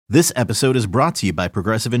This episode is brought to you by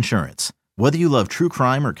Progressive Insurance. Whether you love true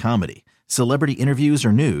crime or comedy, celebrity interviews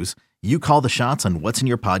or news, you call the shots on what's in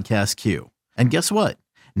your podcast queue. And guess what?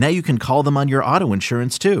 Now you can call them on your auto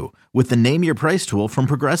insurance too with the Name Your Price tool from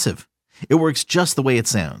Progressive. It works just the way it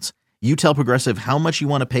sounds. You tell Progressive how much you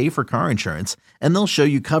want to pay for car insurance, and they'll show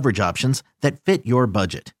you coverage options that fit your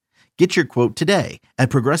budget. Get your quote today at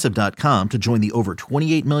Progressive.com to join the over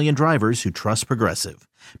 28 million drivers who trust Progressive.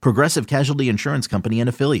 Progressive Casualty Insurance Company and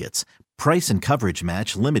Affiliates. Price and coverage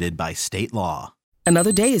match limited by state law.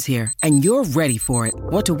 Another day is here, and you're ready for it.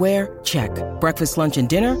 What to wear? Check. Breakfast, lunch, and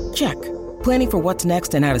dinner? Check. Planning for what's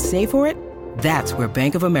next and how to save for it? That's where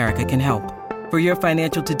Bank of America can help. For your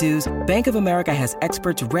financial to-dos, Bank of America has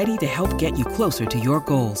experts ready to help get you closer to your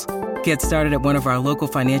goals. Get started at one of our local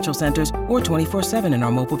financial centers or 24/7 in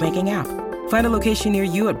our mobile banking app. Find a location near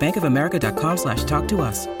you at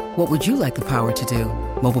bankofamerica.com/talktous. What would you like the power to do?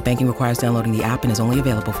 Mobile banking requires downloading the app and is only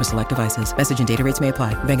available for select devices. Message and data rates may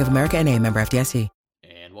apply. Bank of America N.A., member FDIC.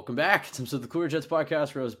 And welcome back. It's episode of the Cooler Jets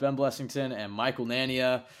podcast. Rose Ben Blessington and Michael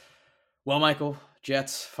Nania. Well, Michael,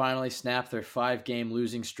 Jets finally snapped their 5-game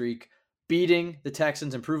losing streak, beating the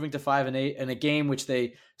Texans, improving to 5-8 in a game which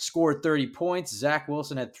they scored 30 points. Zach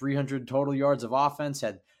Wilson had 300 total yards of offense,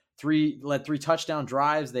 led three touchdown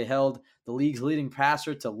drives. They held the league's leading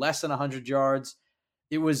passer to less than 100 yards.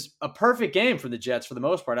 It was a perfect game for the Jets for the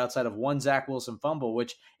most part, outside of one Zach Wilson fumble,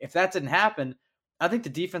 which if that didn't happen, I think the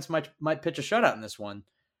defense might pitch a shutout in this one.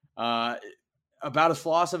 About as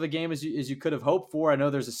flawless of a game as you could have hoped for. I know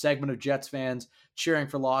there's a segment of Jets fans cheering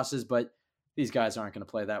for losses, but these guys aren't going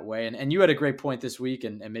to play that way. And you had a great point this week,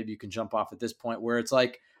 and maybe you can jump off at this point where it's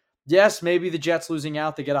like, yes, maybe the Jets losing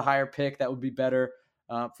out, they get a higher pick. That would be better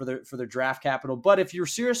for their draft capital. But if you're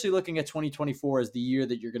seriously looking at 2024 as the year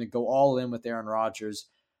that you're going to go all in with Aaron Rodgers,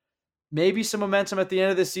 maybe some momentum at the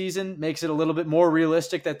end of the season makes it a little bit more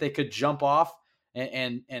realistic that they could jump off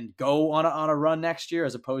and go on a run next year,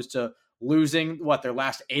 as opposed to losing their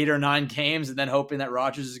last 8 or 9 games and then hoping that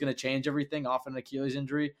Rodgers is going to change everything off an Achilles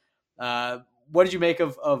injury. What did you make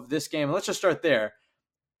of this game? And let's just start there.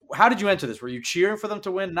 How did you enter this? Were you cheering for them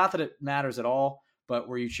to win? Not that it matters at all, but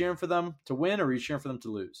were you cheering for them to win or were you cheering for them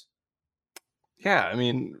to lose? Yeah, I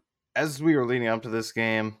mean, as we were leading up to this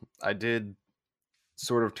game, I did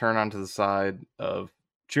sort of turn onto the side of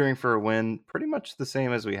cheering for a win, pretty much the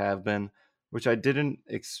same as we have been, which I didn't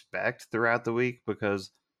expect throughout the week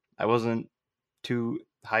because I wasn't too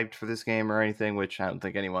hyped for this game or anything, which I don't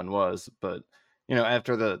think anyone was. But,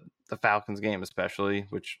 after the Falcons game especially,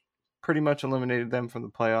 which pretty much eliminated them from the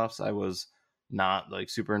playoffs, I was not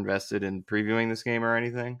super invested in previewing this game or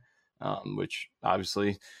anything, which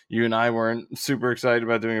obviously you and I weren't super excited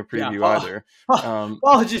about doing a preview either.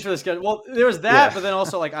 Apologies for the schedule. Well, there was that, but then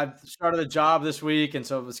also I've started a job this week, and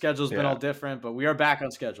so the schedule's been all different, but we are back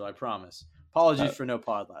on schedule, I promise. Apologies for no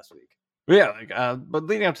pod last week. But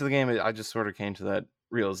leading up to the game, I just sort of came to that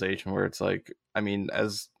realization where it's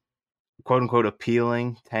as quote unquote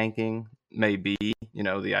appealing tanking may be,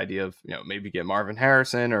 the idea of, maybe get Marvin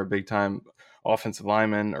Harrison or a big time offensive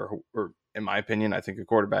lineman, or in my opinion, I think a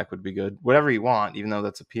quarterback would be good, whatever you want, even though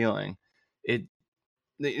that's appealing. It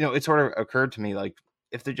sort of occurred to me,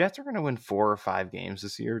 if the Jets are going to win 4 or 5 games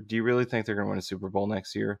this year, do you really think they're going to win a Super Bowl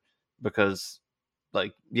next year? Because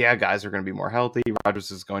guys are going to be more healthy.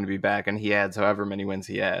 Rodgers is going to be back, and he adds however many wins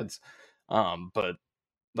he adds. But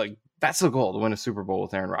that's the goal, to win a Super Bowl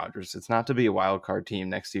with Aaron Rodgers. It's not to be a wild card team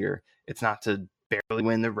next year. It's not to barely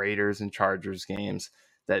win the Raiders and Chargers games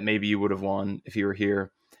that maybe you would have won if you were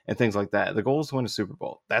here and things like that. The goal is to win a Super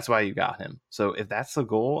Bowl. That's why you got him. So if that's the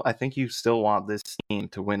goal, I think you still want this team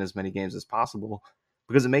to win as many games as possible,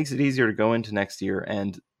 because it makes it easier to go into next year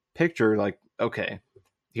and picture okay,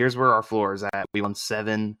 here's where our floor is at. We won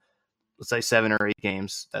 7, let's say 7 or 8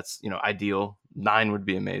 games. That's, ideal. 9 would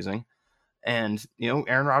be amazing. And,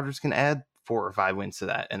 Aaron Rodgers can add 4 or 5 wins to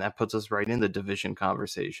that. And that puts us right in the division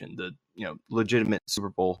conversation, the, legitimate Super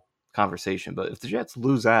Bowl conversation. But if the Jets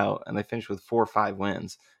lose out and they finish with 4 or 5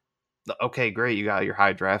 wins, okay, great. You got your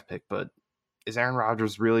high draft pick, but is Aaron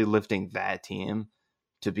Rodgers really lifting that team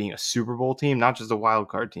to being a Super Bowl team? Not just a wild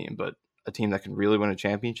card team, but a team that can really win a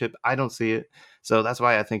championship? I don't see it. So that's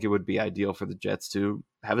why I think it would be ideal for the Jets to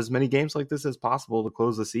have as many games like this as possible to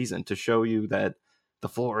close the season, to show you that the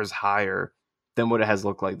floor is higher than what it has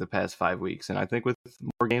looked like the past 5 weeks. And I think with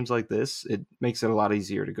more games like this, it makes it a lot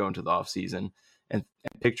easier to go into the offseason and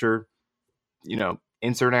picture,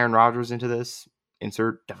 insert Aaron Rodgers into this,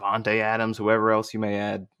 insert Devontae Adams, whoever else you may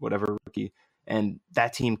add, whatever rookie, and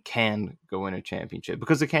that team can go win a championship,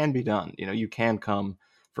 because it can be done. You can come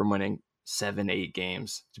from winning 7-8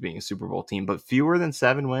 games to being a Super Bowl team, but fewer than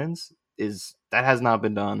 7 wins, that has not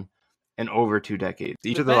been done in over 2 decades.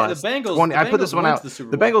 Each of the The last Bengals, 20, I put this one out. The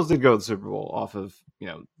Super The Bowl. Bengals did go to the Super Bowl off of,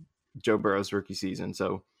 Joe Burrow's rookie season.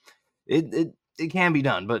 So it can be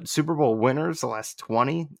done, but Super Bowl winners, the last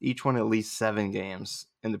 20, each won at least 7 games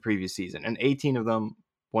in the previous season, and 18 of them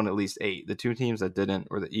won at least 8. The 2 teams that didn't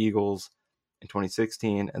were the Eagles in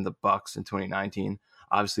 2016 and the Bucks in 2019.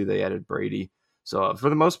 Obviously, they added Brady. So for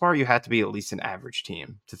the most part, you have to be at least an average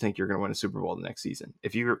team to think you're going to win a Super Bowl the next season.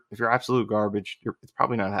 If you're absolute garbage, it's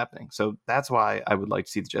probably not happening. So that's why I would like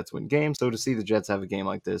to see the Jets win games. So to see the Jets have a game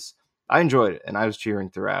like this, I enjoyed it, and I was cheering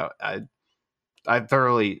throughout. I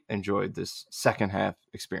thoroughly enjoyed this second half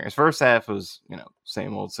experience. First half was,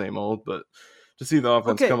 same old, but to see the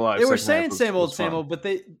offense come alive. They were saying same old, but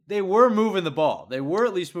they were moving the ball. They were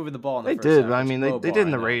at least moving the ball in the first half. They did. I mean, they did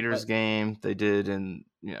in the Raiders game. They did, and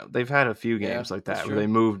they've had a few games like that where they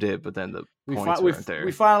moved it, but then the points weren't there.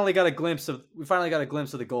 We finally got a glimpse of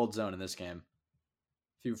the gold zone in this game.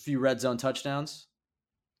 A few red zone touchdowns.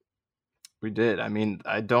 We did. I mean,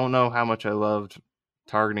 I don't know how much I loved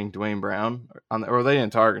targeting Dwayne Brown or they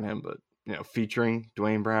didn't target him, but featuring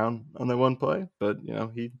Dwayne Brown on the one play. But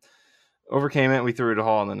he overcame it. We threw it to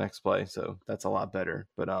Hall on the next play, so that's a lot better.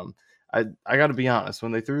 But I got to be honest.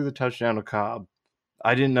 When they threw the touchdown to Cobb,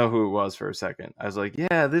 I didn't know who it was for a second. I was like,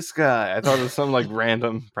 yeah, this guy. I thought it was some like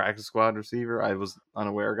random practice squad receiver. I was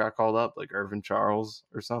unaware got called up, like Irvin Charles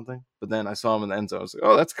or something. But then I saw him in the end zone. I was like,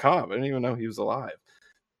 oh, that's Cobb. I didn't even know he was alive.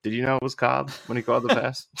 Did you know it was Cobb when he called the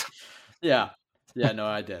pass? Yeah, no,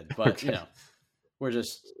 I did. But Okay. we're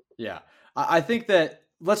just I think that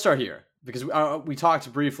let's start here because we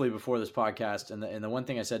talked briefly before this podcast, and the one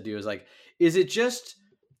thing I said to you is like, is it just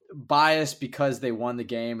bias because they won the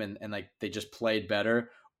game and like they just played better,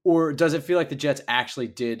 or does it feel like the Jets actually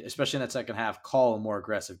did, especially in that second half, call a more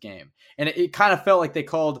aggressive game? And it kind of felt like they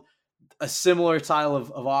called a similar style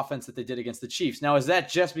of offense that they did against the Chiefs. Now, is that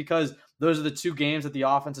just because those are the 2 games that the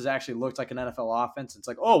offense has actually looked like an NFL offense? It's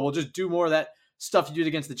like, oh, we'll just do more of that stuff you did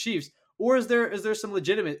against the Chiefs. Or is there some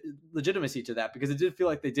legitimacy to that? Because it did feel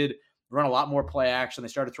like they did run a lot more play action. They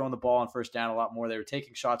started throwing the ball on first down a lot more. They were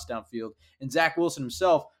taking shots downfield. And Zach Wilson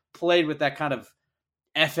himself played with that kind of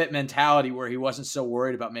F it mentality where he wasn't so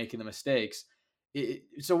worried about making the mistakes.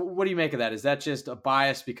 So what do you make of that? Is that just a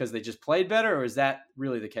bias because they just played better, or is that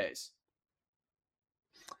really the case?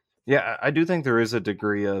 Yeah, I do think there is a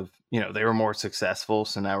degree of, they were more successful,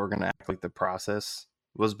 so now we're going to act like the process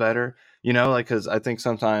was better, because I think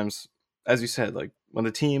sometimes, as you said, like when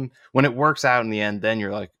it works out in the end, then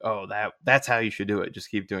you're like, oh, that's how you should do it.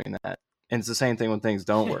 Just keep doing that. And it's the same thing when things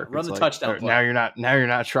don't work. Run the like, touchdown play. Now you're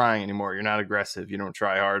not trying anymore. You're not aggressive. You don't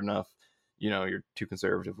try hard enough. You're too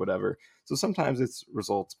conservative, whatever. So sometimes it's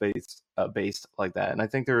results based like that. And I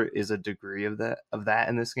think there is a degree of that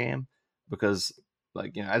in this game because,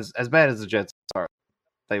 like, as bad as the Jets are,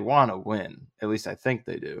 they want to win. At least I think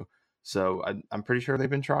they do. So I'm pretty sure they've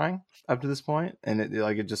been trying up to this point, and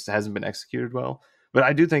it just hasn't been executed well. But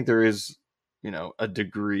I do think there is, a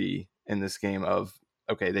degree in this game of,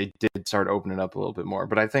 okay, they did start opening up a little bit more.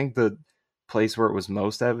 But I think the place where it was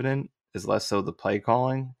most evident is less so the play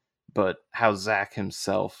calling, but how Zach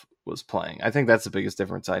himself was playing. I think that's the biggest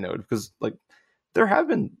difference I noted because, like, there have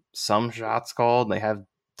been some shots called. They have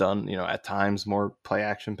done, at times more play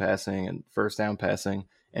action passing and first down passing,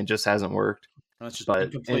 and just hasn't worked. That's just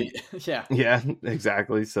incomplete. Yeah,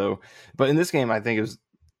 exactly. So, but in this game, I think it was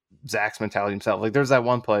Zach's mentality himself. Like, there's that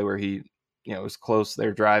one play where he, was close.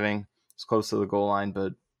 They're driving, it's close to the goal line,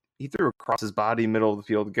 but he threw across his body, middle of the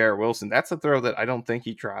field to Garrett Wilson. That's a throw that I don't think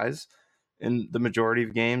he tries in the majority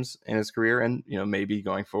of games in his career. And, maybe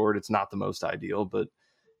going forward, it's not the most ideal, but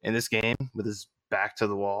in this game with his back to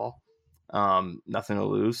the wall, nothing to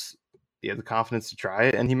lose, he had the confidence to try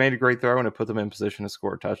it, and he made a great throw, and it put them in position to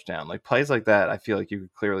score a touchdown. Like, plays like that, I feel like you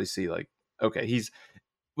could clearly see, like, okay,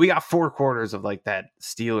 we got 4 quarters of like that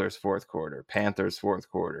Steelers fourth quarter, Panthers fourth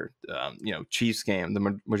quarter, Chiefs game,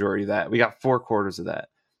 the majority of that. We got 4 quarters of that.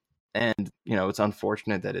 And, it's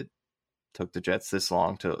unfortunate that it took the Jets this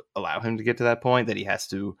long to allow him to get to that point, that he has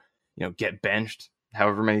to, get benched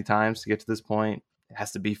however many times to get to this point. It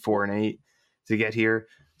has to be 4-8 to get here.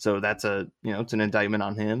 So that's it's an indictment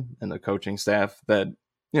on him and the coaching staff that,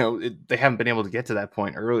 they haven't been able to get to that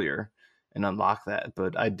point earlier and unlock that.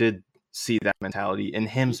 But I did see that mentality in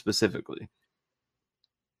him specifically.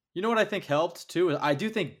 You know what I think helped too? I do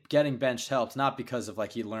think getting benched helped, not because of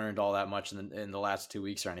like he learned all that much in the last 2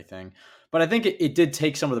 weeks or anything, but I think it did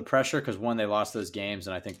take some of the pressure because one, they lost those games,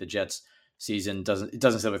 and I think the Jets season doesn't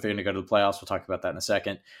seem like they're going to go to the playoffs. We'll talk about that in a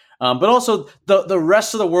second. But also the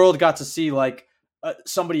rest of the world got to see like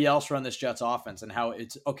somebody else run this Jets offense and how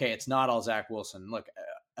it's okay. It's not all Zach Wilson. Look,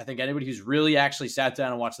 I think anybody who's really actually sat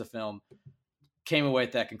down and watched the film came away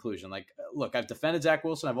at that conclusion. Like, look, I've defended Zach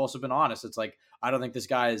Wilson. I've also been honest. It's like, I don't think this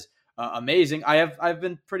guy is amazing. I've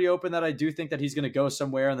been pretty open that I do think that he's going to go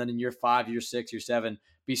somewhere, and then in year 5, year 6, year 7,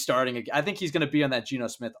 be starting again. I think he's going to be on that Geno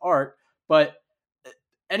Smith art, but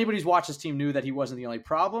anybody who's watched his team knew that he wasn't the only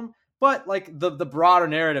problem. But like the broader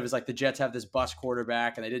narrative is like the Jets have this bust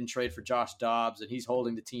quarterback and they didn't trade for Josh Dobbs and he's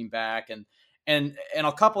holding the team back. And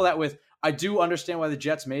I'll couple that with, I do understand why the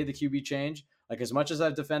Jets made the QB change. Like, as much as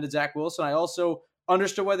I've defended Zach Wilson, I also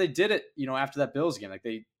understood why they did it, after that Bills game. Like,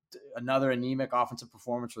 another anemic offensive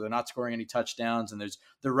performance where they're not scoring any touchdowns, and there's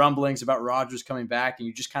the rumblings about Rodgers coming back, and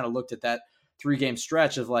you just kind of looked at that 3-game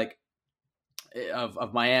stretch of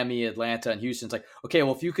Miami, Atlanta, and Houston. It's like, okay,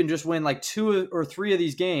 well, if you can just win like 2 or 3 of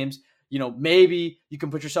these games, maybe you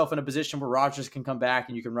can put yourself in a position where Rodgers can come back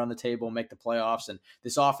and you can run the table and make the playoffs. And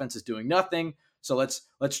this offense is doing nothing. So let's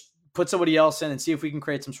put somebody else in and see if we can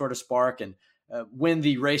create some sort of spark and win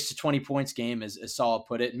the race to 20 points game, as Saul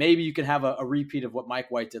put it. Maybe you can have a repeat of what Mike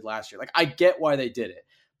White did last year. Like, I get why they did it,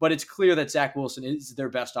 but it's clear that Zach Wilson is their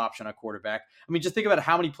best option at quarterback. I mean, just think about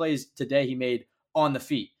how many plays today he made on the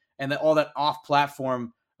feet, and all that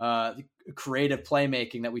off-platform creative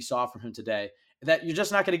playmaking that we saw from him today, that you're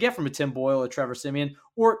just not going to get from a Tim Boyle or Trevor Siemian,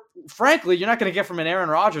 or frankly, you're not going to get from an Aaron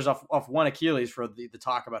Rodgers off one Achilles for the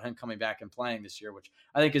talk about him coming back and playing this year, which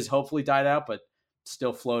I think has hopefully died out, but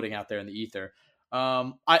still floating out there in the ether.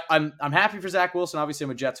 I'm happy for Zach Wilson. Obviously,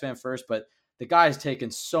 I'm a Jets fan first, but the guy has taken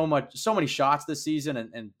so many shots this season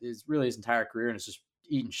and is really his entire career, and it's just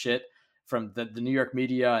eating shit from the New York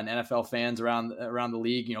media and NFL fans around the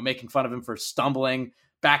league, making fun of him for stumbling,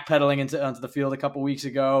 backpedaling onto the field a couple weeks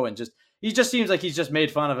ago, and he just seems like he's just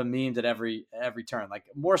made fun of and memed at every turn, like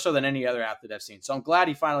more so than any other athlete I've seen. So I'm glad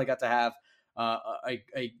he finally got to have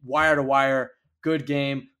a wire-to-wire good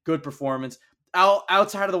game, good performance.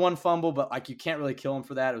 Outside of the one fumble, but like, you can't really kill him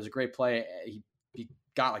for that. It was a great play. He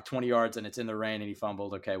got like 20 yards and it's in the rain and he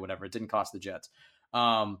fumbled. Okay, whatever. It didn't cost the Jets.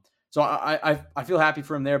 So I feel happy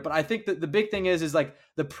for him there. But I think that the big thing is like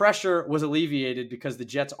the pressure was alleviated because the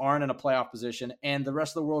Jets aren't in a playoff position and the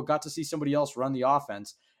rest of the world got to see somebody else run the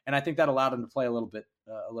offense. And I think that allowed him to play a little bit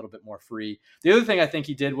more free. The other thing I think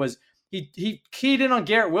he did was he keyed in on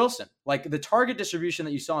Garrett Wilson. Like, the target distribution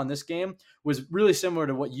that you saw in this game was really similar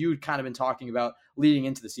to what you'd kind of been talking about leading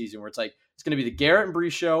into the season, where it's like, it's going to be the Garrett and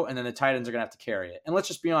Brees show, and then the tight ends are going to have to carry it. And let's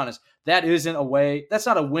just be honest, that's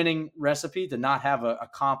not a winning recipe to not have a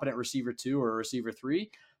competent receiver 2 or a receiver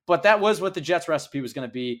 3. But that was what the Jets recipe was going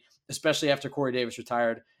to be, especially after Corey Davis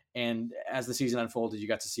retired. And as the season unfolded, you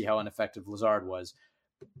got to see how ineffective Lazard was.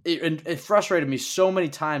 It frustrated me so many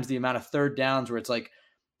times, the amount of third downs where it's like,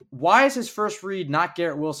 why is his first read not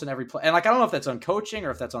Garrett Wilson every play? And like, I don't know if that's on coaching or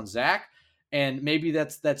if that's on Zach. And maybe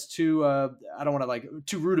that's too, I don't want to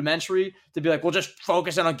too rudimentary to be like, well, just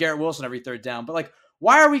focus in on Garrett Wilson every third down. But like,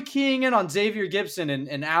 why are we keying in on Xavier Gibson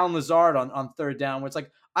and Alan Lazard on third down? Where it's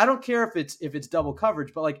like, I don't care if it's double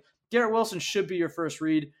coverage, but like, Garrett Wilson should be your first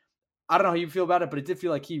read. I don't know how you feel about it, but it did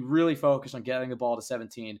feel like he really focused on getting the ball to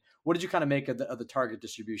 17. What did you kind of make of the target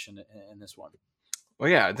distribution in this one? Well,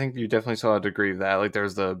 yeah, I think you definitely saw a degree of that. Like,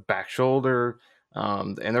 there's the back shoulder,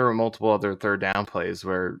 and there were multiple other third down plays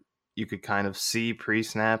where you could kind of see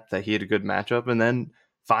pre-snap that he had a good matchup. And then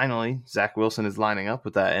finally, Zach Wilson is lining up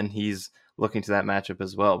with that, and he's looking to that matchup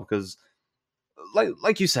as well. Because,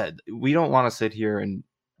 like you said, we don't want to sit here and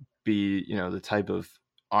be, the type of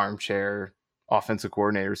armchair offensive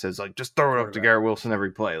coordinator says, like, just throw it up to Garrett Wilson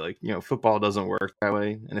every play. Like, football doesn't work that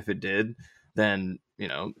way. And if it did, then,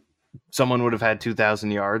 someone would have had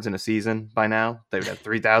 2,000 yards in a season by now. They would have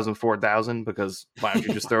 3,000, 4,000, because why don't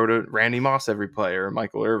you just throw to Randy Moss every play or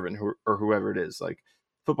Michael Irvin or whoever it is? Like,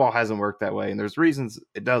 football hasn't worked that way, and there's reasons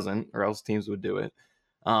it doesn't, or else teams would do it.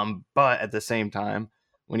 But at the same time,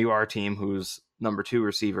 when you are a team whose number 2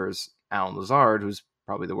 receiver is Alan Lazard, who's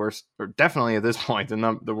probably the worst, or definitely at this point,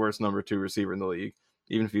 the worst number 2 receiver in the league.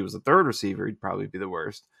 Even if he was the third receiver, he'd probably be the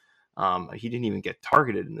worst. He didn't even get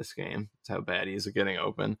targeted in this game. That's how bad he is at getting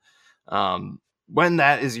open. When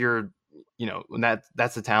that is your, when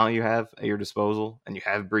that's the talent you have at your disposal, and you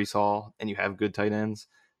have Brees Hall and you have good tight ends,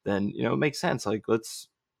 then, it makes sense. Like, let's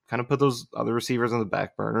kind of put those other receivers on the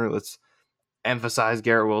back burner. Let's emphasize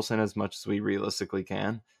Garrett Wilson as much as we realistically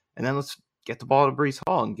can. And then let's get the ball to Brees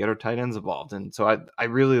Hall and get our tight ends involved. And so I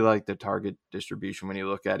really like the target distribution when you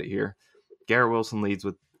look at it here. Garrett Wilson leads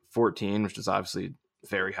with 14, which is obviously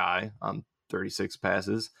very high on 36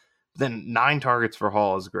 passes. Then 9 targets for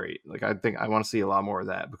Hall is great. Like, I think I want to see a lot more of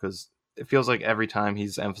that, because it feels like every time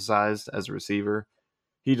he's emphasized as a receiver,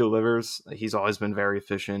 he delivers. He's always been very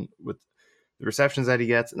efficient with the receptions that he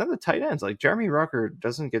gets, and then the tight ends. Like Jeremy Rucker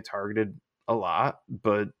doesn't get targeted a lot,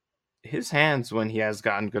 but his hands when he has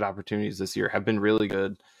gotten good opportunities this year have been really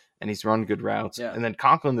good, and he's run good routes. Yeah. And then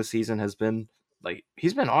Conklin this season has been like,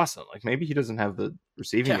 he's been awesome. Like maybe he doesn't have the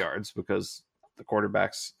receiving yards because the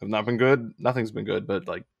quarterbacks have not been good. Nothing's been good, but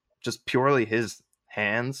like just purely his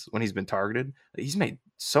hands when he's been targeted, he's made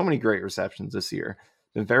so many great receptions this year.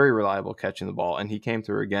 Been very reliable catching the ball, and he came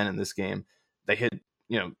through again in this game. They hit,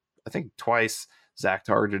 I think twice Zach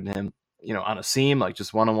targeted him, on a seam, like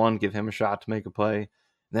just one-on-one, give him a shot to make a play. And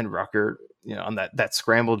then Rucker, on that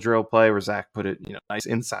scramble drill play where Zach put it, nice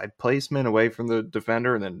inside placement away from the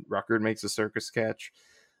defender, and then Rucker makes a circus catch.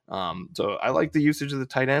 So I like the usage of the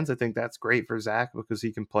tight ends. I think that's great for Zach because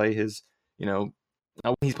he can play his, when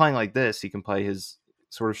he's playing like this, he can play his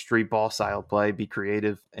sort of street ball style play, be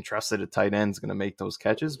creative, and trust that a tight end is going to make those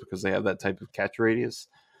catches because they have that type of catch radius.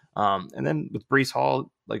 And then with Breece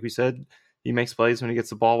Hall, like we said, he makes plays when he gets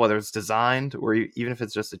the ball, whether it's designed or even if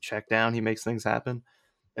it's just a check down, he makes things happen.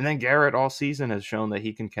 And then Garrett all season has shown that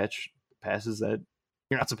he can catch passes that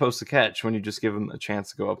you're not supposed to catch when you just give him a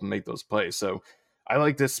chance to go up and make those plays. So I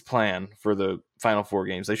like this plan for the final 4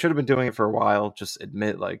 games. They should have been doing it for a while. Just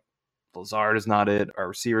admit, like, Lazard is not it. Our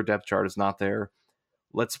receiver depth chart is not there.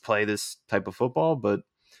 Let's play this type of football, but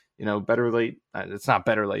better late. It's not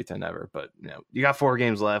better late than never, but you got 4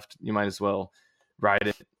 games left. You might as well ride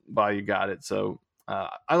it while you got it. So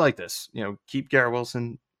I like this. Keep Garrett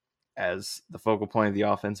Wilson as the focal point of the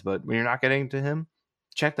offense, but when you're not getting to him,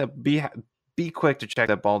 check that. Be quick to check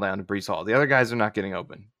that ball down to Breece Hall. The other guys are not getting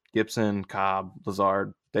open. Gibson, Cobb,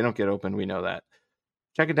 Lazard, they don't get open. We know that.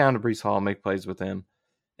 Check it down to Breece Hall, make plays with him,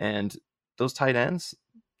 and those tight ends.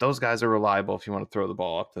 Those guys are reliable if you want to throw the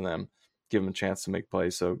ball up to them, give them a chance to make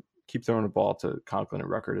plays. So keep throwing the ball to Conklin and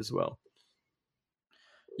Ruckert as well.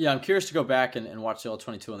 Yeah, I'm curious to go back and watch the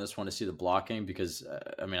All-22 on this one to see the blocking because,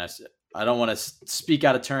 I don't want to speak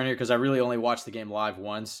out of turn here because I really only watched the game live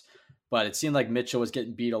once, but it seemed like Mitchell was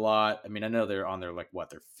getting beat a lot. I know they're on their,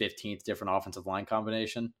 their 15th different offensive line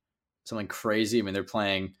combination, something crazy. They're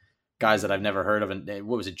playing guys that I've never heard of. And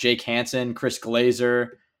what was it? Jake Hansen, Chris Glazer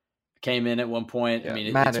came in at one point. Yeah,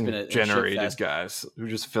 it's been a generated guys who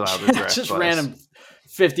just fill out the draft. Just random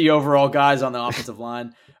 50 overall guys on the offensive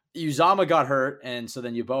line. Uzama got hurt, and so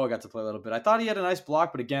then Yeboah got to play a little bit. I thought he had a nice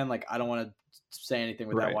block, but again, I don't want to say anything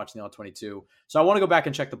without watching the All-22. So I want to go back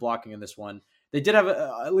and check the blocking in this one. They did have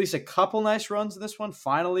at least a couple nice runs in this one,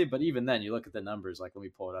 finally, but even then, you look at the numbers. Let me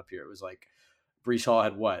pull it up here. It was Breece Hall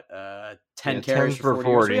had 10 carries for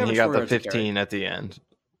 40, and he got the 15 at the end.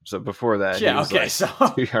 So before that, he was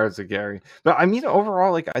 2 yards a carry. But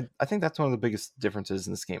overall, I think that's one of the biggest differences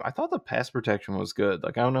in this game. I thought the pass protection was good.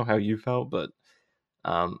 I don't know how you felt, but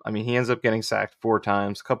he ends up getting sacked 4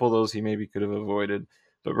 times. A couple of those he maybe could have avoided.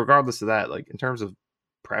 But regardless of that, in terms of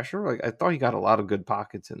pressure, I thought he got a lot of good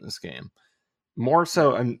pockets in this game. More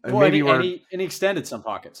so, and he extended some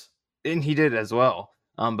pockets, and he did as well.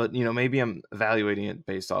 But maybe I'm evaluating it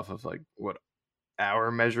based off of what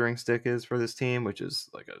our measuring stick is for this team, which is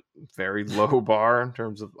a very low bar in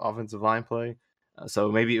terms of offensive line play.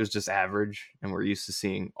 So maybe it was just average, and we're used to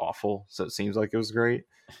seeing awful. So it seems like it was great,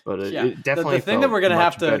 but it definitely the thing that we're gonna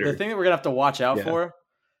have to watch out for.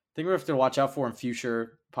 I think we have to watch out for in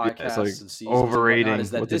future podcasts and seasons. Overrating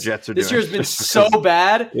is that what the Jets are doing. This year's been so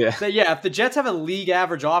bad that if the Jets have a league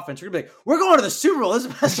average offense, we're gonna be we're going to the Super Bowl. This is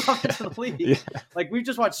the best offense in the league. We've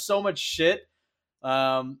just watched so much shit.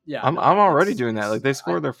 I'm already doing that. They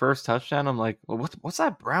scored their first touchdown. I'm like, well, what's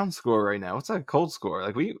that Brown score right now? What's that Cold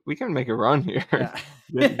score? We can make a run here.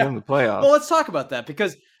 Get in the playoffs. Well, let's talk about that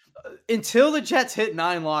because until the Jets hit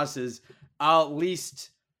 9 losses, I'll at least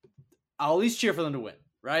cheer for them to win.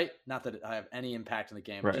 Right? Not that I have any impact in the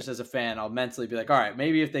game, but just as a fan, I'll mentally be all right,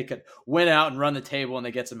 maybe if they could win out and run the table and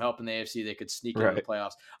they get some help in the AFC, they could sneak into the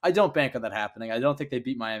playoffs. I don't bank on that happening. I don't think they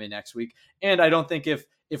beat Miami next week. And I don't think if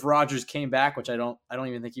Rodgers came back, which I don't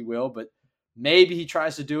even think he will, but maybe he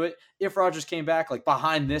tries to do it. If Rodgers came back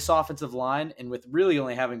behind this offensive line and with really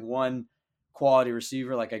only having one quality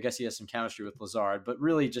receiver, I guess he has some chemistry with Lazard, but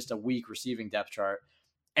really just a weak receiving depth chart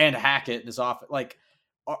and Hackett in his offense.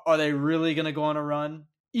 Are they really going to go on a run?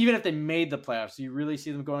 Even if they made the playoffs, do you really see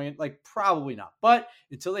them going in? Probably not. But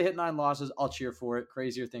until they hit 9 losses, I'll cheer for it.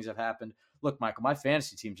 Crazier things have happened. Look, Michael, my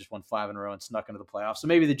fantasy team just won 5 in a row and snuck into the playoffs. So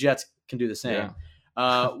maybe the Jets can do the same.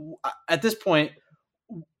 Yeah. At this point,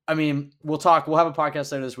 we'll have a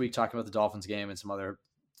podcast later this week talking about the Dolphins game and some other,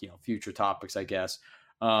 future topics, I guess.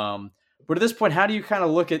 But at this point, how do you kind of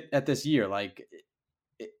look at this year?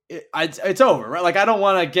 It's over, right? I don't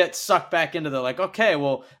want to get sucked back into the okay,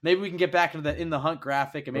 well, maybe we can get back into in the hunt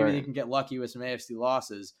graphic and maybe they can get lucky with some AFC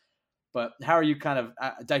losses. But how are you kind of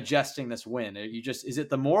digesting this win? Is it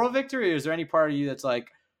the moral victory, or is there any part of you that's like,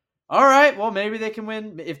 all right, well, maybe they can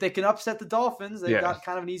win if they can upset the Dolphins? They've got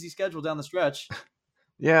kind of an easy schedule down the stretch.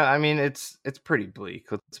 Yeah, I mean it's pretty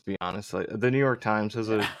bleak. Let's be honest. Like the New York Times has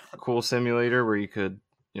a cool simulator where you could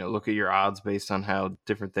look at your odds based on how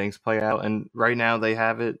different things play out. And right now they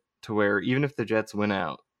have it to where even if the Jets win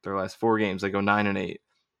out their last 4 games, they go 9-8.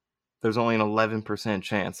 There's only an 11%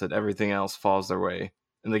 chance that everything else falls their way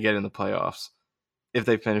and they get in the playoffs if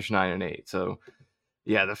they finish 9-8. So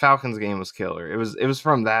yeah, the Falcons game was killer. It was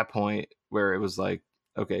from that point where it was like,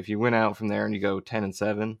 okay, if you win out from there and you go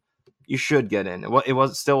 10-7, you should get in.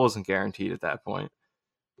 It still wasn't guaranteed at that point,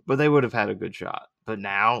 but they would have had a good shot. But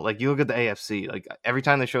now, like you look at the AFC, like every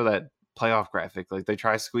time they show that playoff graphic, like they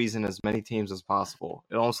try squeezing as many teams as possible.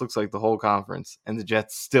 It almost looks like the whole conference, and the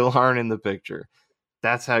Jets still aren't in the picture.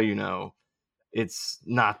 That's how you know it's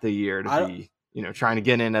not the year to be, trying to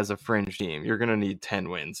get in as a fringe team. You're going to need 10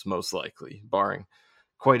 wins, most likely, barring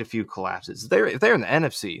quite a few collapses. If they're in the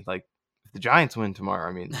NFC, like if the Giants win tomorrow,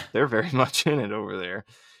 I mean, they're very much in it over there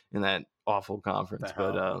in that awful conference.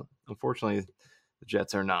 But unfortunately, the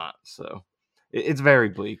Jets are not. So it's very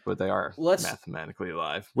bleak, but they are mathematically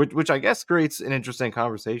alive, which I guess creates an interesting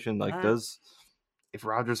conversation. Like, if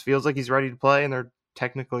Rodgers feels like he's ready to play and they're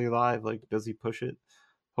technically alive, like, does he push it?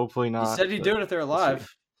 Hopefully not. He said he'd do it if they're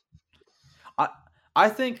alive. I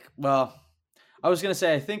think, well, I was going to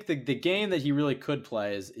say, I think the game that he really could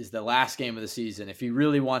play is the last game of the season. If he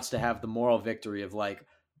really wants to have the moral victory of like,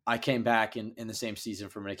 I came back in the same season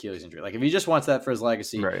from an Achilles injury. Like if he just wants that for his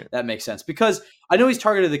legacy, that makes sense. Because I know he's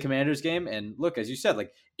targeted the Commanders game. And look, as you said,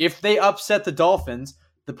 like if they upset the Dolphins,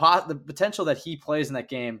 the potential that he plays in that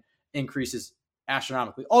game increases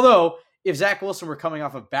astronomically. Although if Zach Wilson were coming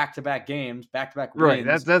off of back-to-back games, back-to-back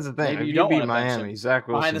wins, that's the thing. If you beat Miami, Zach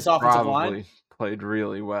Wilson probably played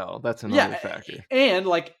really well. That's another factor. And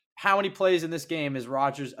like how many plays in this game is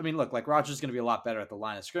Rodgers? I mean, look, like Rodgers is going to be a lot better at the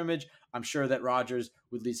line of scrimmage. I'm sure that Rodgers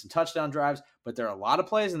would lead some touchdown drives, but there are a lot of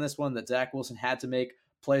plays in this one that Zach Wilson had to make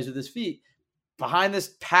plays with his feet. Behind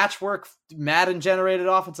this patchwork Madden-generated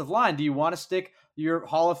offensive line, do you want to stick your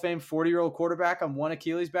Hall of Fame 40-year-old quarterback on one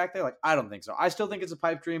Achilles back there? Like, I don't think so. I still think it's a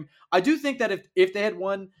pipe dream. I do think that if they had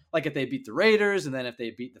won, like if they beat the Raiders and then if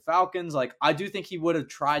they beat the Falcons, like I do think he would have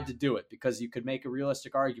tried to do it because you could make a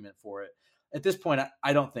realistic argument for it. At this point,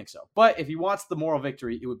 I don't think so. But if he wants the moral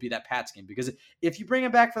victory, it would be that Pats game. Because if you bring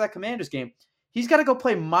him back for that Commanders game, he's got to go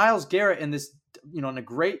play Myles Garrett in this, in a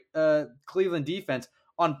great Cleveland defense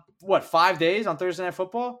on 5 days on Thursday Night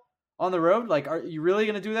Football on the road. Like, are you really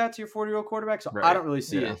going to do that to your 40-year-old quarterback? So I don't really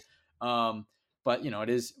see it. But it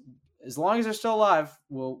is, as long as they're still alive,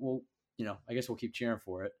 we'll I guess we'll keep cheering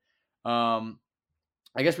for it.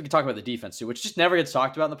 I guess we could talk about the defense too, which just never gets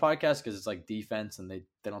talked about in the podcast because it's like defense and they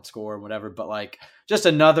don't score or whatever. But like just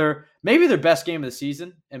another, maybe their best game of the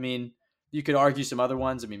season. I mean, you could argue some other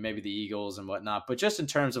ones. I mean, maybe the Eagles and whatnot. But just in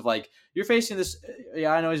terms of like, you're facing this,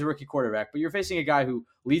 I know he's a rookie quarterback, but you're facing a guy who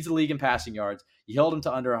leads the league in passing yards. You held him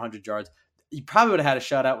to under 100 yards. You probably would have had a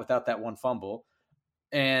shutout without that one fumble.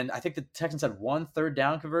 And I think the Texans had 1 third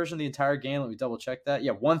down conversion the entire game. Let me double check that.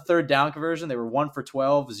 Yeah, 1 third down conversion. They were 1 for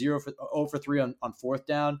 12, 0 for 3 on 4th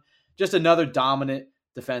down. Just another dominant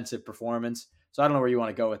defensive performance. So I don't know where you want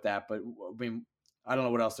to go with that, but I mean, I don't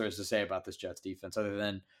know what else there is to say about this Jets defense other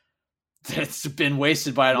than it's been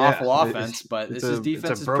wasted by an awful offense. But this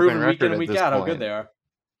defense is proven week in and week out how good they are.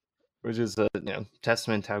 Which is a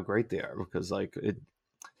testament to how great they are. Because like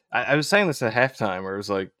I was saying this at halftime where it was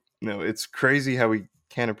like, it's crazy how we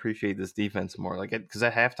can't appreciate this defense more. Like, because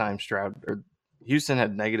at halftime, Houston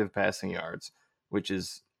had negative passing yards, which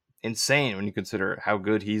is insane when you consider how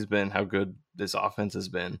good he's been, how good this offense has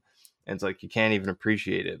been. And it's like you can't even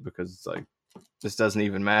appreciate it because it's like this doesn't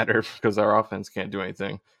even matter because our offense can't do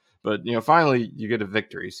anything. But finally you get a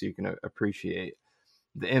victory, so you can appreciate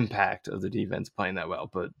the impact of the defense playing that well.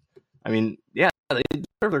 But I mean, yeah, they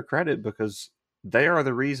deserve their credit because they are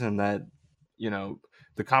the reason that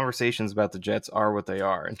the conversations about the Jets are what they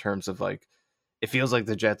are in terms of like, it feels like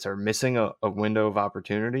the Jets are missing a window of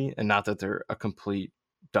opportunity and not that they're a complete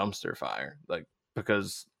dumpster fire. Like,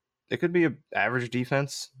 because it could be an average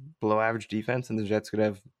defense, below average defense, and the Jets could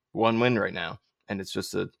have 1 win right now. And it's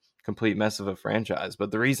just a complete mess of a franchise.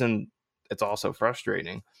 But the reason it's also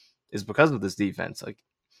frustrating is because of this defense. Like,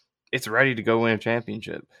 it's ready to go win a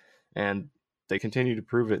championship and they continue to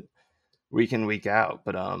prove it week in, week out.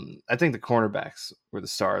 But I think the cornerbacks were the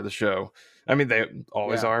star of the show. I mean, they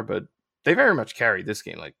always are, but they very much carried this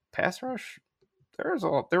game. Like, pass rush, there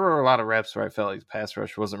were a lot of reps where I felt like pass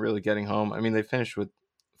rush wasn't really getting home. I mean, they finished with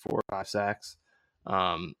 4 or 5 sacks,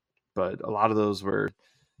 but a lot of those were,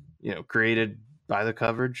 created by the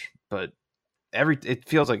coverage, but it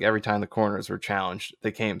feels like every time the corners were challenged,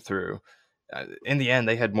 they came through. In the end,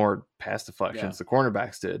 they had more pass deflections, the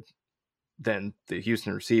cornerbacks did, than the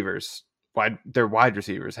Houston receivers. Their wide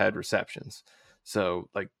receivers had receptions. So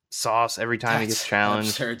like Sauce, every time he gets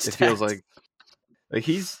challenged, it feels like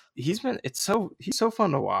he's so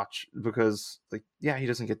fun to watch because he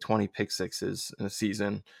doesn't get 20 pick sixes in a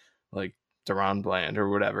season like Deron Bland or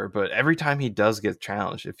whatever, but every time he does get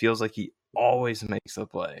challenged, it feels like he always makes a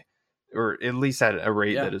play, or at least at a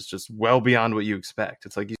rate that is just well beyond what you expect.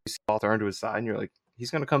 It's like you see the ball thrown to his side and you're like, he's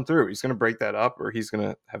going to come through, he's going to break that up, or he's going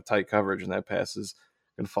to have tight coverage and that pass is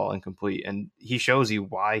going to fall incomplete. And he shows you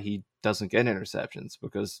why he doesn't get interceptions,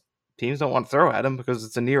 because teams don't want to throw at him because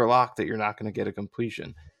it's a near lock that you're not going to get a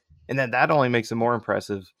completion. And then that only makes it more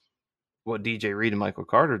impressive what DJ Reed and Michael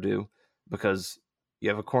Carter do, because you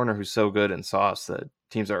have a corner who's so good in Sauce that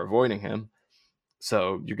teams are avoiding him.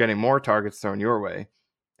 So you're getting more targets thrown your way,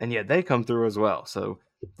 and yet they come through as well. So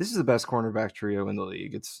this is the best cornerback trio in the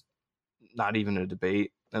league. It's not even a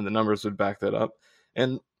debate, and the numbers would back that up.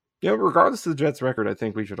 And, regardless of the Jets' record, I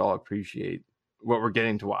think we should all appreciate what we're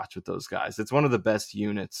getting to watch with those guys. It's one of the best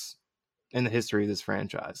units in the history of this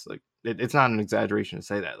franchise. Like, it's not an exaggeration to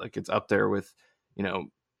say that. Like, it's up there with,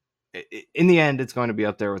 in the end, it's going to be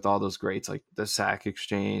up there with all those greats, like the sack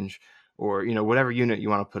exchange, or, whatever unit you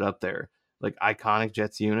want to put up there. Like, iconic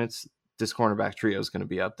Jets units, this cornerback trio is going to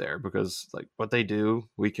be up there, because like what they do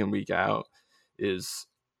week in, week out is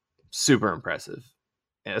super impressive,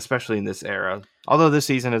 especially in this era. Although this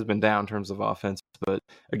season has been down in terms of offense, but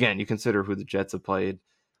again, you consider who the Jets have played,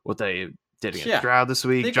 what they did against Stroud this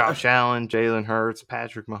week, Josh Allen, Jalen Hurts,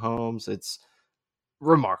 Patrick Mahomes. It's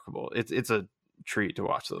remarkable. It's a treat to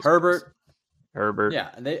watch those. Herbert. Yeah,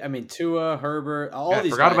 and Tua, Herbert, all these guys. I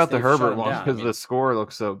forgot about the Herbert one because the score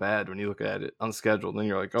looks so bad when you look at it unscheduled. Then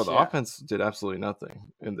you're like, oh, the offense did absolutely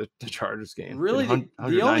nothing in the Chargers game. Really,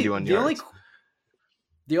 191 yards.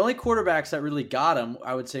 The only quarterbacks that really got him,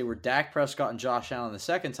 I would say, were Dak Prescott and Josh Allen the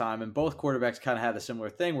second time, and both quarterbacks kind of had a similar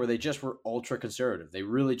thing where they just were ultra conservative. They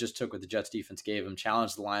really just took what the Jets defense gave them,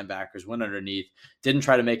 challenged the linebackers, went underneath, didn't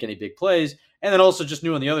try to make any big plays, and then also just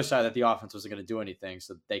knew on the other side that the offense wasn't going to do anything,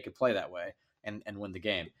 so they could play that way and win the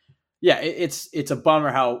game. Yeah, it's a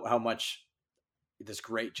bummer how much this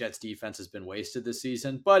great Jets defense has been wasted this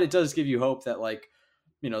season, but it does give you hope that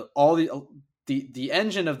all the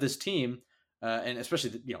engine of this team. And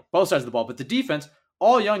especially, both sides of the ball, but the defense,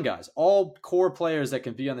 all young guys, all core players that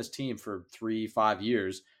can be on this team for 3-5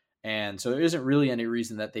 years. And so there isn't really any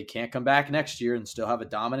reason that they can't come back next year and still have a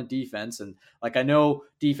dominant defense. And I know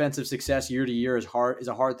defensive success year to year is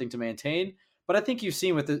a hard thing to maintain, but I think you've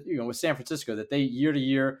seen with with San Francisco that they year to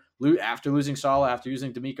year, after losing Saleh, after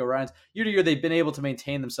using D'Amico Ryans, year to year, they've been able to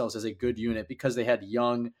maintain themselves as a good unit because they had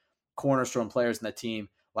young cornerstone players in that team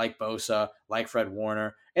like Bosa, like Fred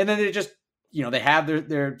Warner. And then they just, they have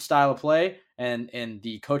their style of play, and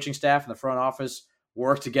the coaching staff and the front office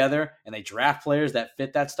work together, and they draft players that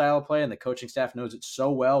fit that style of play, and the coaching staff knows it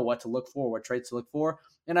so well, what to look for, what traits to look for.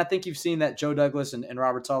 And I think you've seen that Joe Douglas and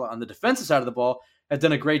Robert Saleh on the defensive side of the ball have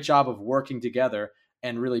done a great job of working together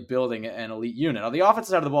and really building an elite unit. On the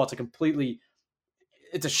offensive side of the ball,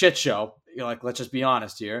 it's a shit show. Let's just be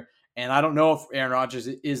honest here. And I don't know if Aaron Rodgers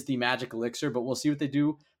is the magic elixir, but we'll see what they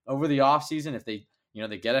do over the offseason. If they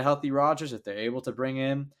get a healthy Rodgers, if they're able to bring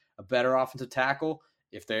in a better offensive tackle,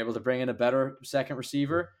 if they're able to bring in a better second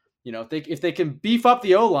receiver, if they can beef up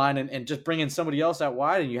the O-line and just bring in somebody else out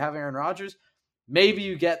wide and you have Aaron Rodgers, maybe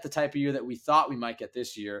you get the type of year that we thought we might get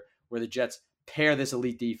this year, where the Jets pair this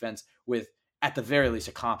elite defense with, at the very least,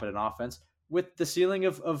 a competent offense with the ceiling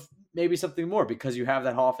of maybe something more, because you have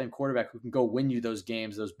that Hall of Fame quarterback who can go win you those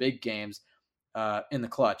games, those big games in the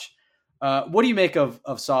clutch. What do you make of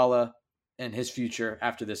Saleh and his future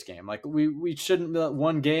after this game? We shouldn't let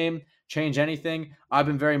one game change anything. I've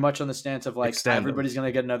been very much on the stance of everybody's going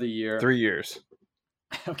to get another year. 3 years.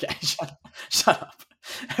 Okay, shut up.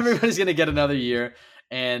 Everybody's going to get another year,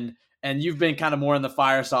 and you've been kind of more in the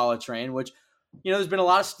fire Saleh train, which there's been a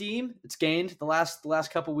lot of steam it's gained the last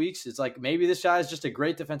couple of weeks. It's like maybe this guy is just a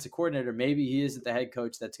great defensive coordinator. Maybe he isn't the head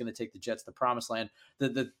coach that's going to take the Jets to the promised land.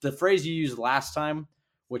 The phrase you used last time,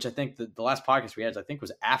 which I think the last podcast we had, I think,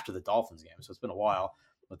 was after the Dolphins game, so it's been a while,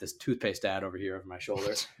 with this toothpaste ad over here over my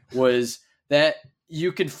shoulder, was that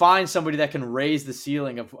you can find somebody that can raise the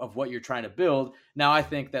ceiling of what you're trying to build. Now, I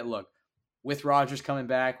think that, look, with Rodgers coming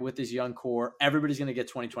back, with this young core, everybody's going to get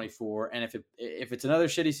 2024, and if it's another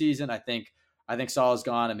shitty season, I think Saleh's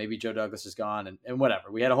gone, and maybe Joe Douglas is gone, and whatever.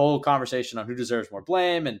 We had a whole conversation on who deserves more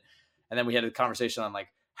blame, and then we had a conversation on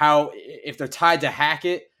how, if they're tied to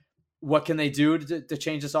Hackett, what can they do to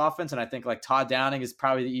change this offense? And I think like Todd Downing is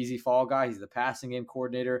probably the easy fall guy. He's the passing game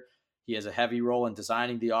coordinator. He has a heavy role in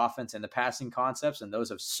designing the offense and the passing concepts, and those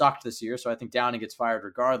have sucked this year. So I think Downing gets fired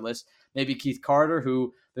regardless. Maybe Keith Carter,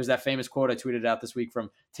 who there's that famous quote I tweeted out this week from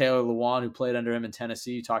Taylor Lewan, who played under him in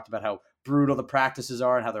Tennessee. He talked about how brutal the practices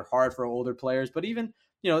are and how they're hard for older players. But even,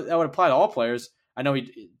 that would apply to all players. I know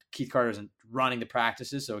Keith Carter isn't running the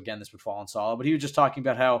practices, so again, this would fall on Saleh. But he was just talking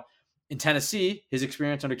about how in Tennessee, his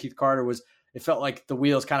experience under Keith Carter was it felt like the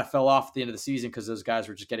wheels kind of fell off at the end of the season because those guys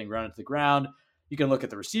were just getting run into the ground. You can look at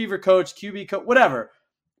the receiver coach, QB coach, whatever.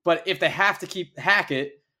 But if they have to keep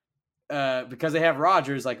Hackett because they have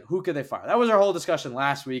Rodgers, like who could they fire? That was our whole discussion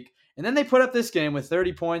last week. And then they put up this game with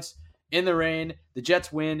 30 points in the rain. The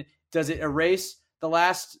Jets win. Does it erase the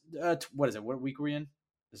last, what is it? What week were we in?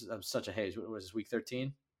 This is such a haze. What was this, week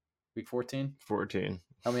 13? Week 14? 14.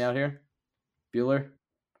 Help me out here. Bueller?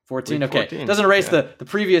 14? Week Okay. 14. Doesn't erase the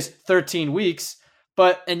previous 13 weeks,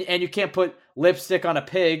 but and you can't put lipstick on a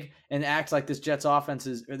pig and act like this Jets offense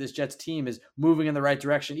this Jets team is moving in the right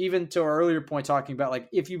direction. Even to our earlier point talking about like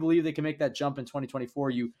if you believe they can make that jump in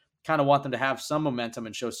 2024, you kind of want them to have some momentum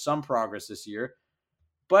and show some progress this year.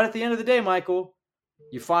 But at the end of the day, Michael,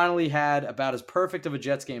 you finally had about as perfect of a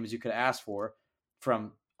Jets game as you could ask for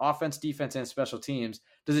from offense, defense, and special teams.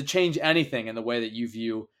 Does it change anything in the way that you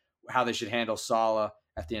view how they should handle Saleh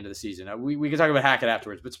at the end of the season? We can talk about Hackett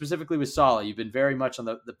afterwards, but specifically with Saleh, you've been very much on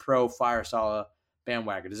the pro fire Saleh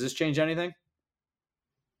bandwagon. Does this change anything?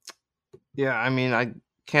 Yeah, I mean, I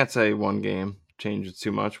can't say one game changes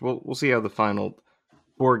too much. We'll see how the final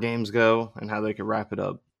 4 games go and how they can wrap it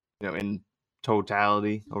up, in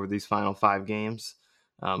totality over these final 5 games.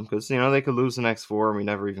 Because they could lose the next 4 and we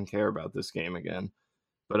never even care about this game again.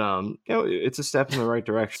 But it's a step in the right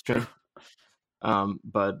direction.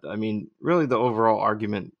 But I mean, really the overall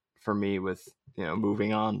argument for me with,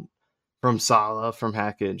 moving on from Saleh, from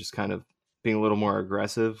Hackett, just kind of being a little more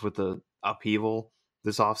aggressive with the upheaval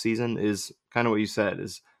this offseason is kind of what you said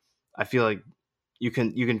is I feel like you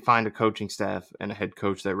can find a coaching staff and a head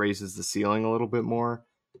coach that raises the ceiling a little bit more,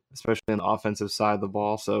 especially on the offensive side of the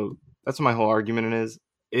ball. So that's what my whole argument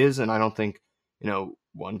is, and I don't think,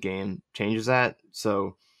 one game changes that.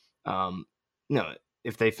 So,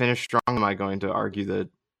 if they finish strong, am I going to argue that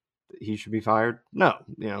he should be fired? No,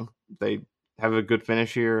 they have a good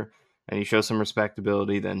finish here and he shows some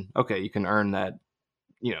respectability, then okay, you can earn that,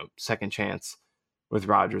 second chance with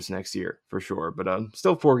Rodgers next year for sure. But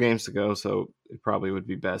still 4 games to go, so it probably would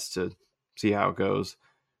be best to see how it goes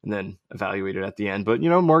and then evaluate it at the end. But,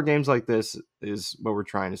 more games like this is what we're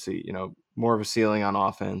trying to see, more of a ceiling on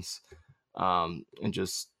offense. And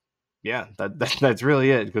just, yeah, that's really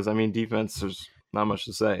it. Because, I mean, defense, there's not much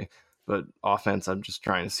to say. But offense, I'm just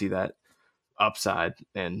trying to see that upside.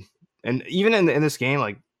 And even in this game,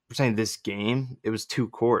 like we're saying this game, it was 2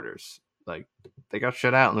 quarters. Like, they got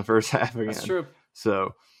shut out in the first half again. That's true.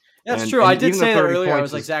 So that's true. I did say that earlier. I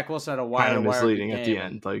was like, Zach Wilson had a wire kind of misleading game, at the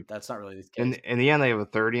end. Like that's not really the case. In the end, they have a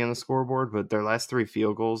 30 on the scoreboard, but their last 3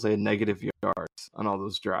 field goals, they had negative yards on all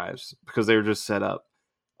those drives because they were just set up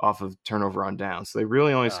off of turnover on down. So they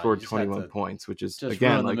really only scored 21 points, which is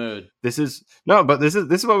again like this is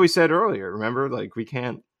what we said earlier. Remember, like we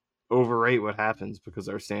can't overrate what happens because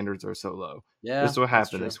our standards are so low. Yeah, this is what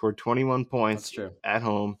happened. They scored 21 points at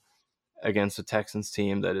home against a Texans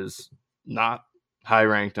team that is not high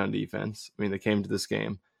ranked on defense. I mean, they came to this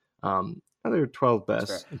game. They were 12th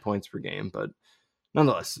best in points per game, but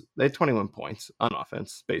nonetheless, they had 21 points on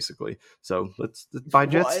offense, basically. So let's by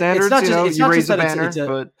Jet standards, you raise a banner,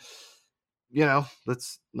 but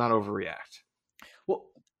let's not overreact. Well,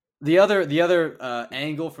 the other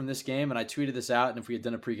angle from this game, and I tweeted this out, and if we had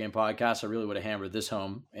done a pregame podcast, I really would have hammered this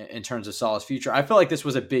home in terms of Saleh's future. I feel like this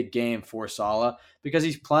was a big game for Saleh because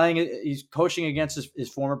he's coaching against his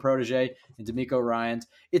former protege in D'Amico Ryans.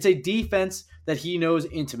 It's a defense that he knows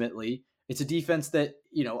intimately. It's a defense that,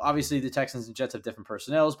 obviously the Texans and Jets have different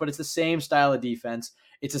personnels, but it's the same style of defense.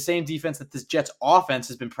 It's the same defense that this Jets offense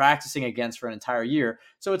has been practicing against for an entire year.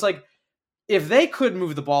 So it's like, if they could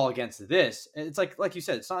move the ball against this, it's like you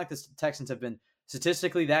said, it's not like the Texans have been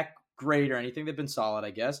statistically that great or anything. They've been solid,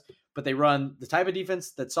 I guess, but they run the type of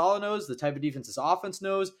defense that Saleh knows, the type of defense this offense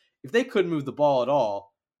knows. If they couldn't move the ball at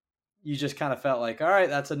all, you just kind of felt like, all right,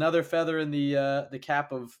 that's another feather in the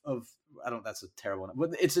cap of I don't. That's a terrible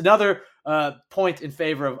one. It's another point in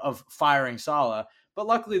favor of firing Saleh. But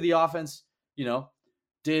luckily, the offense,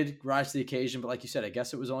 did rise to the occasion. But like you said, I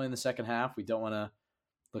guess it was only in the second half. We don't want to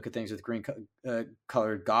look at things with green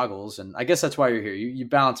colored goggles, and I guess that's why you're here. You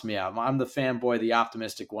balance me out. I'm the fanboy, the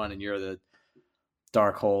optimistic one, and you're the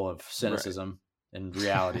dark hole of cynicism and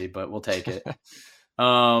reality. But we'll take it.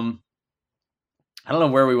 I don't know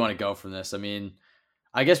where we want to go from this. I mean,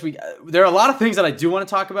 I guess there are a lot of things that I do want to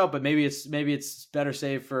talk about, but maybe it's better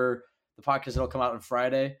saved for the podcast that'll come out on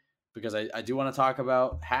Friday, because I do want to talk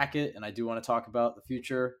about Hackett, and I do want to talk about the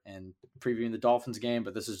future and previewing the Dolphins game,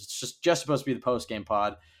 but this is just supposed to be the post game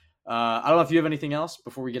pod. I don't know if you have anything else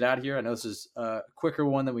before we get out of here. I know this is a quicker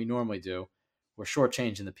one than we normally do. We're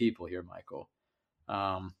shortchanging the people here, Michael.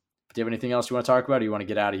 Do you have anything else you want to talk about, or do you want to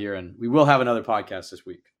get out of here? And we will have another podcast this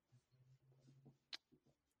week.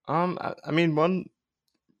 I mean, one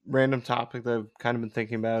random topic that I've kind of been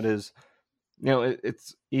thinking about is,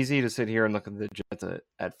 it's easy to sit here and look at the Jets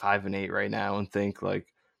at 5-8 right now and think like,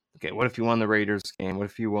 okay, what if you won the Raiders game? What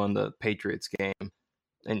if you won the Patriots game?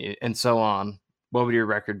 And so on. What would your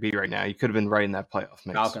record be right now? You could have been right in that playoff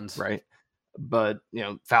mix, Falcons, right? But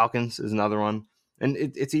Falcons is another one, and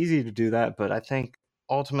it's easy to do that. But I think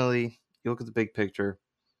ultimately, you look at the big picture.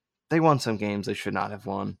 They won some games they should not have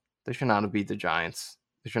won. They should not have beat the Giants.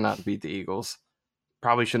 They should not have beat the Eagles.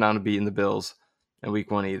 Probably should not have beaten the Bills in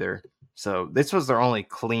week 1 either. So this was their only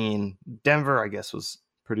clean. Denver, I guess, was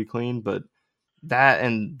pretty clean, but that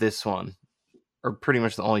and this one are pretty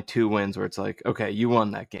much the only 2 wins where it's like, okay, you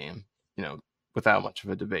won that game, without much of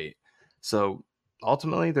a debate. So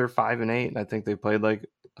ultimately, they're 5-8, and I think they played like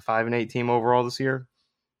a 5-8 team overall this year,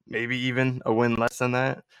 maybe even a win less than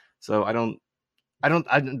that. So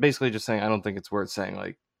I'm basically just saying I don't think it's worth saying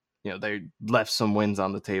like, they left some wins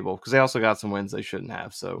on the table, because they also got some wins they shouldn't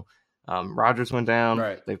have. So Rodgers went down.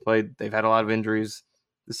 Right. They've had a lot of injuries.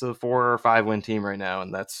 This is a 4 or 5 win team right now,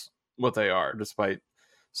 and that's what they are, despite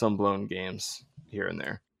some blown games here and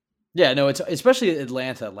there. Yeah, no, it's especially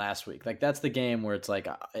Atlanta last week. Like, that's the game where it's like,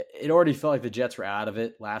 it already felt like the Jets were out of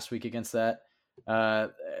it last week against that,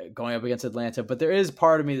 going up against Atlanta. But there is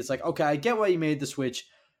part of me that's like, okay, I get why you made the switch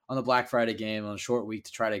on the Black Friday game on a short week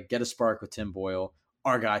to try to get a spark with Tim Boyle,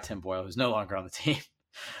 our guy Tim Boyle, who's no longer on the team.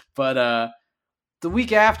 But the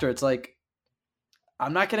week after, it's like,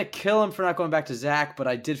 I'm not going to kill him for not going back to Zach, but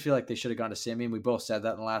I did feel like they should have gone to Simeon. We both said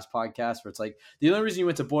that in the last podcast, where it's like, the only reason you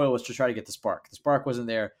went to Boyle was to try to get the spark. The spark wasn't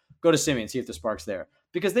there. Go to Simeon, see if the spark's there.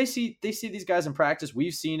 Because they see these guys in practice.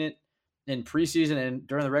 We've seen it in preseason and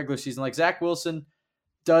during the regular season. Like, Zach Wilson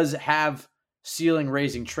does have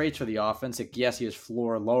ceiling-raising traits for the offense. Like, yes, he has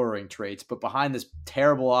floor-lowering traits, but behind this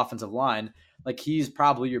terrible offensive line, like, he's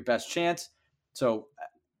probably your best chance. So,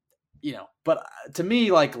 but to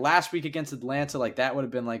me, like, last week against Atlanta, like, that would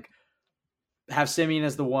have been like, have Simeon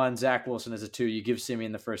as the 1, Zach Wilson as a 2. You give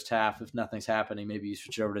Simeon the first half. If nothing's happening, maybe you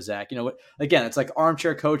switch it over to Zach. Again, it's like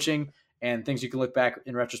armchair coaching and things you can look back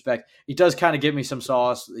in retrospect. It does kind of give me some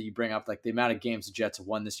solace that you bring up, like, the amount of games the Jets have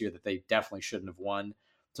won this year that they definitely shouldn't have won.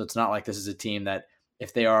 So it's not like this is a team that,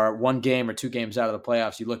 if they are 1 game or 2 games out of the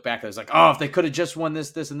playoffs, you look back and it's like, oh, if they could have just won this,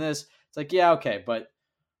 this, and this. It's like, yeah, okay, but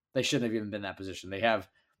they shouldn't have even been in that position. They have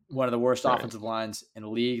one of the worst offensive lines in the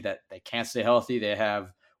league that they can't stay healthy. They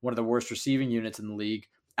have one of the worst receiving units in the league,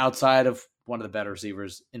 outside of one of the better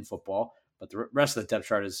receivers in football. But the rest of the depth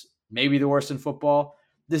chart is maybe the worst in football.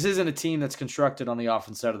 This isn't a team that's constructed on the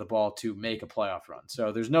offense side of the ball to make a playoff run.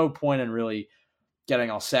 So there's no point in really getting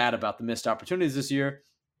all sad about the missed opportunities this year.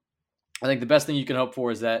 I think the best thing you can hope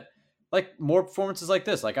for is that, like, more performances like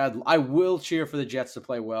this. Like, I will cheer for the Jets to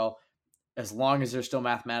play well as long as they're still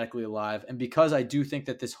mathematically alive. And because I do think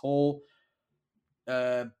that this whole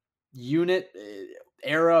unit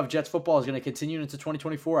era of Jets football is going to continue into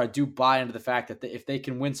 2024, I do buy into the fact that if they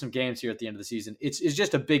can win some games here at the end of the season, it's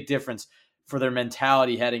just a big difference for their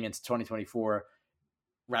mentality heading into 2024,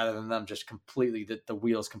 rather than them just completely, the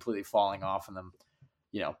wheels completely falling off and them,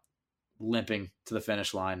 limping to the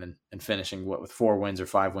finish line and finishing with 4 wins or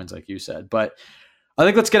 5 wins, like you said. But I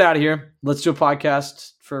think let's get out of here. Let's do a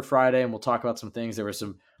podcast for Friday, and we'll talk about some things. There were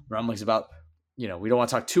some rumblings about, we don't want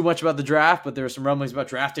to talk too much about the draft, but there were some rumblings about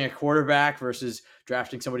drafting a quarterback versus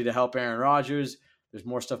drafting somebody to help Aaron Rodgers. There's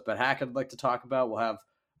more stuff about Hackett I'd like to talk about. We'll have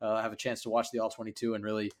a chance to watch the All-22 and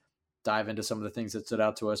really dive into some of the things that stood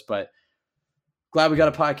out to us. But glad we got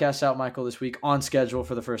a podcast out, Michael, this week, on schedule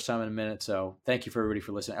for the first time in a minute. So thank you for everybody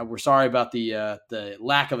for listening. We're sorry about the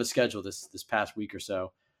lack of a schedule this past week or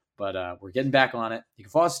so, but we're getting back on it. You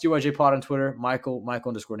can follow us at DYJ Pod on Twitter,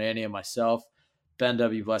 Michael_Nania, myself, Ben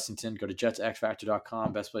W. Blessington. Go to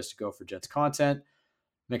jetsxfactor.com, best place to go for Jets content.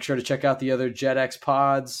 Make sure to check out the other JetX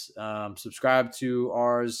pods. Subscribe to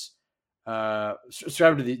ours.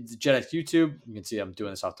 Subscribe to the JetX YouTube. You can see I'm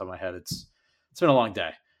doing this off the top of my head. It's been a long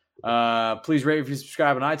day. Please rate, review,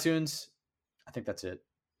 subscribe on iTunes. I think that's it.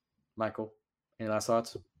 Michael, any last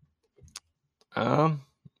thoughts? All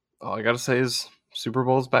I gotta say is Super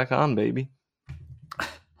Bowl's back on, baby.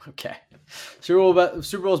 Okay. Super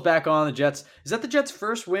Bowl's back on. The Jets. Is that the Jets'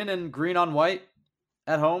 first win in green on white?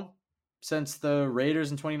 at home since the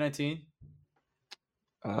Raiders in 2019?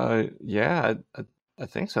 Yeah, I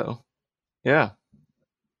think so. Yeah.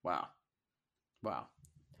 Wow.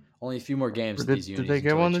 Only a few more games Or at these did unis they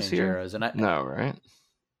get until one they this change year? eras. No, right?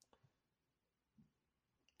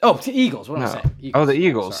 The Eagles. What am I No. saying? Oh, the Sorry.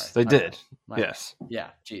 Eagles. They My did. bad. Yes. Yeah.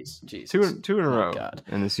 Jeez. Two in a My row God.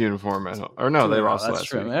 in this uniform. Or no, 2 they in a row. lost That's last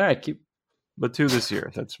true. week. All right. But 2 this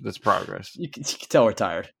year. That's progress. You can tell we're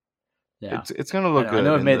tired. Yeah. It's gonna look good. I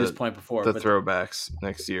know I've in made this point before. The but throwbacks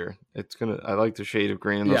next year. I like the shade of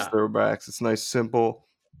green in those Yeah. throwbacks. It's nice, simple.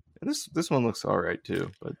 And this one looks all right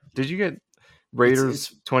too. But did you get Raiders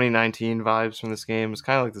 2019 vibes from this game? It's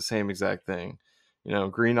kind of like the same exact thing.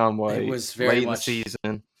 Green on white. It was very late much in the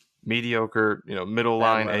season. Mediocre. Middle bad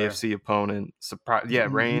line weather. AFC opponent. Surprise. Yeah,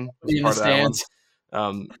 rain was in the part of that one.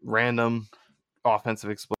 stands. Random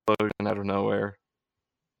offensive explosion out of nowhere.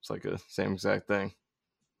 It's like a same exact thing.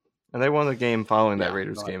 And they won the game following that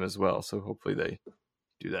Raiders game as well. So hopefully they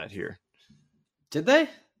do that here. Did they?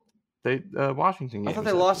 They Washington game. I thought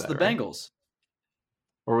they lost to the right? Bengals.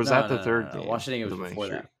 Or was that the third game? Washington was before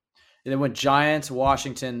that. And they went Giants,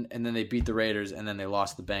 Washington, and then they beat the Raiders, and then they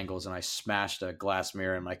lost the Bengals, and I smashed a glass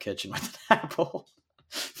mirror in my kitchen with an apple.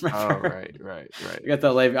 Right. I got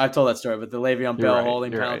that. I've told that story, but the Le'Veon Bell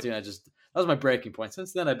holding penalty, right. and that was my breaking point.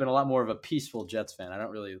 Since then, I've been a lot more of a peaceful Jets fan. I don't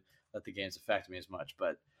really let the games affect me as much,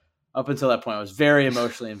 but up until that point, I was very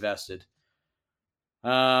emotionally invested.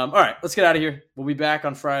 All right, let's get out of here. We'll be back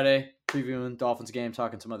on Friday, previewing Dolphins game,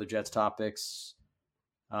 talking some other Jets topics.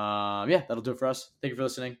 That'll do it for us. Thank you for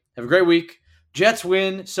listening. Have a great week. Jets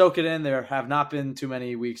win. Soak it in. There have not been too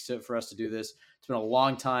many weeks for us to do this. It's been a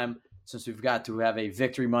long time since we've got to have a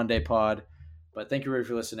Victory Monday pod. But thank you, everybody,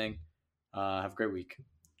 for listening. Have a great week.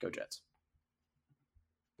 Go Jets.